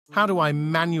How do I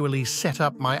manually set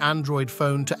up my Android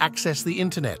phone to access the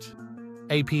internet?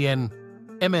 APN,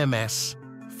 MMS,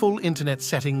 full internet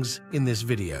settings in this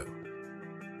video.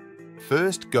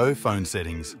 First, go phone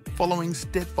settings, following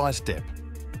step by step.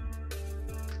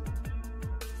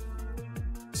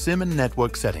 SIM and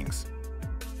network settings.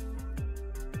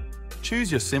 Choose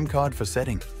your SIM card for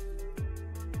setting.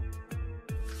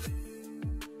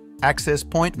 Access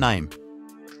point name.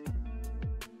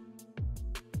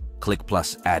 Click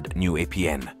plus add new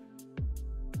APN.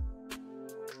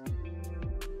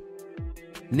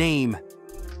 Name.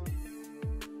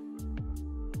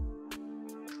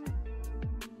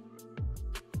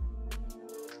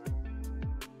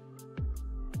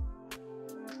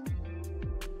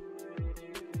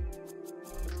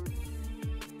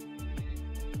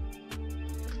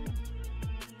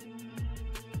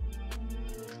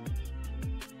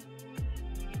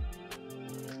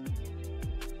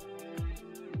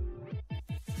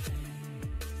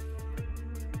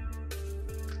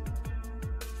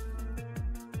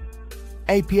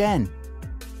 APN.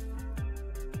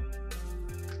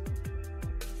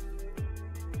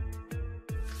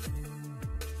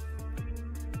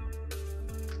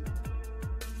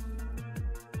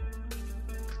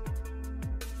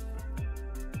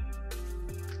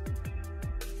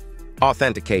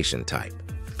 Authentication type,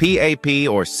 PAP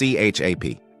or CHAP.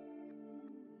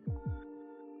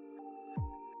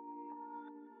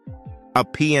 A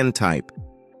PN type.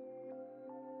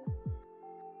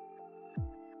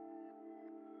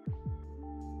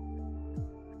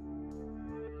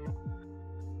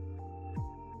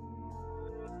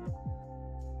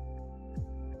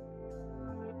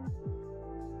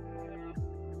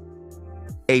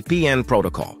 APN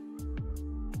protocol.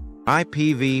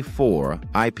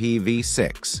 IPv4,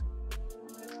 IPv6.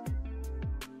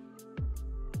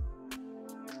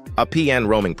 A PN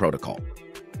roaming protocol.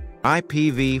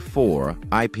 IPv4,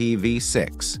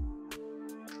 IPv6.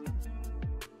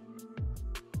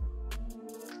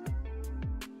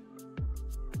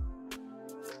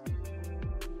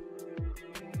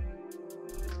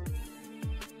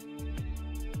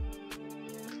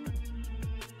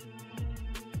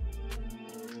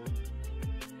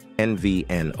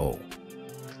 NVNO.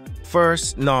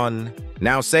 First, none.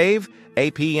 Now save.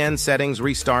 APN settings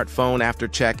restart phone after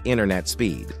check internet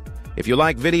speed. If you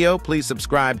like video, please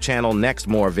subscribe channel next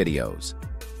more videos.